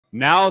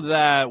Now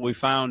that we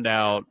found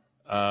out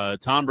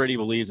Tom Brady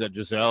believes that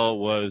Gisele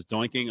was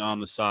doinking on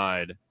the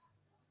side,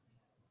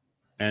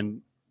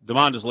 and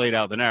Damon just laid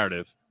out the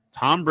narrative.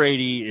 Tom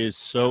Brady is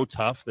so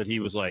tough that he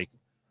was like,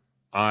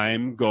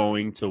 I'm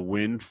going to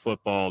win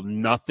football.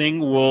 Nothing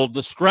will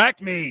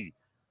distract me.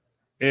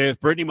 If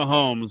Brittany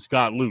Mahomes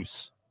got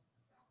loose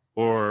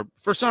or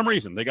for some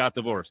reason they got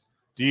divorced,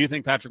 do you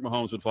think Patrick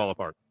Mahomes would fall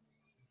apart?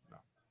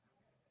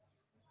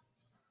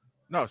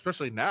 No,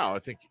 especially now. I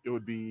think it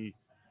would be,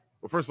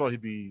 well, first of all,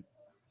 he'd be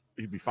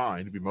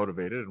fine. He'd be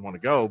motivated and want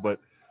to go, but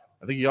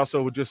I think he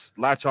also would just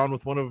latch on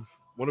with one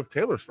of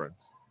Taylor's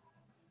friends.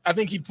 I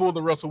think he'd pull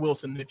the Russell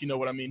Wilson, if you know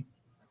what I mean.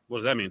 What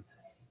does that mean?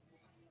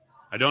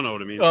 I don't know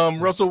what it means.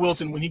 Russell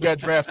Wilson, when he got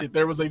drafted,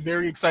 there was a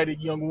very excited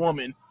young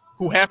woman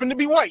who happened to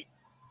be white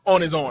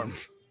on his arm.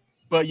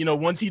 But,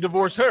 once he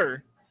divorced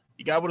her,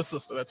 he got with a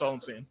sister. That's all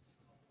I'm saying.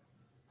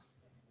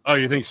 Oh,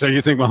 you think so?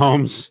 You think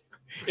Mahomes?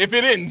 If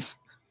it ends.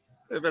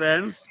 If it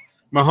ends?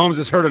 Mahomes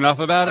has heard enough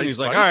about it. He's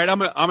Spice. like, all right,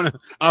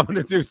 I'm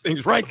gonna do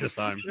things right this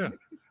time. Yeah.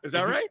 Is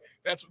that right?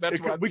 That's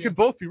we could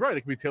both be right.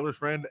 It could be Taylor's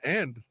friend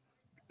and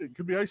it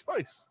could be Ice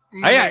Spice.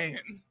 Man.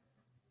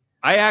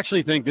 I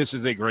actually think this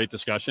is a great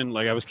discussion.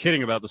 Like I was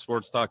kidding about the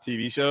sports talk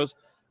TV shows.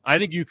 I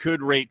think you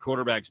could rate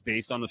quarterbacks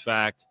based on the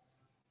fact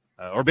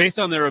or based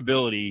on their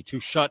ability to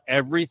shut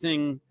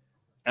everything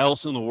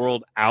else in the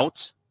world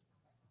out.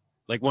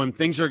 Like when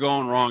things are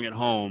going wrong at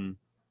home,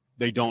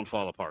 they don't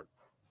fall apart.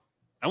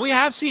 And we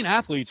have seen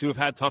athletes who have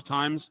had tough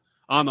times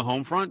on the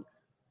home front,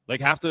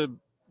 like have to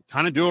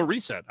kind of do a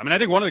reset. I mean, I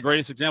think one of the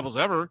greatest examples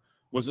ever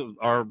was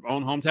our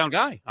own hometown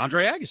guy,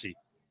 Andre Agassi.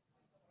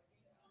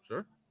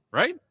 Sure.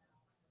 Right?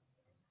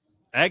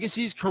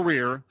 Agassi's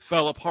career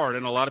fell apart,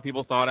 and a lot of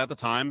people thought at the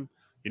time,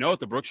 at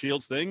the Brooke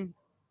Shields thing,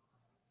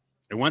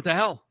 it went to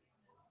hell.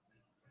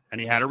 And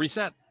he had to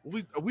reset.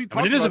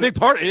 It is a big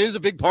part. It is a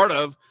big part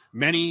of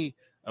many.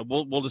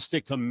 We'll just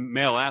stick to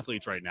male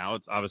athletes right now.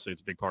 It's a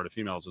big part of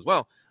females as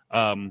well.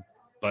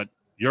 But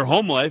your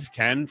home life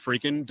can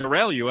freaking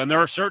derail you. And there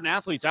are certain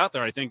athletes out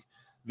there, I think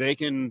they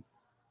can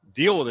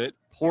deal with it,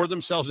 pour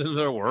themselves into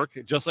their work,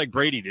 just like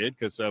Brady did,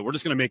 because we're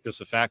just going to make this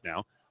a fact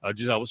now.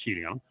 Gisele was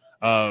cheating on him.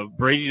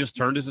 Brady just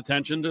turned his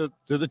attention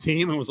to the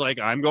team and was like,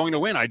 I'm going to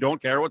win. I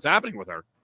don't care what's happening with her.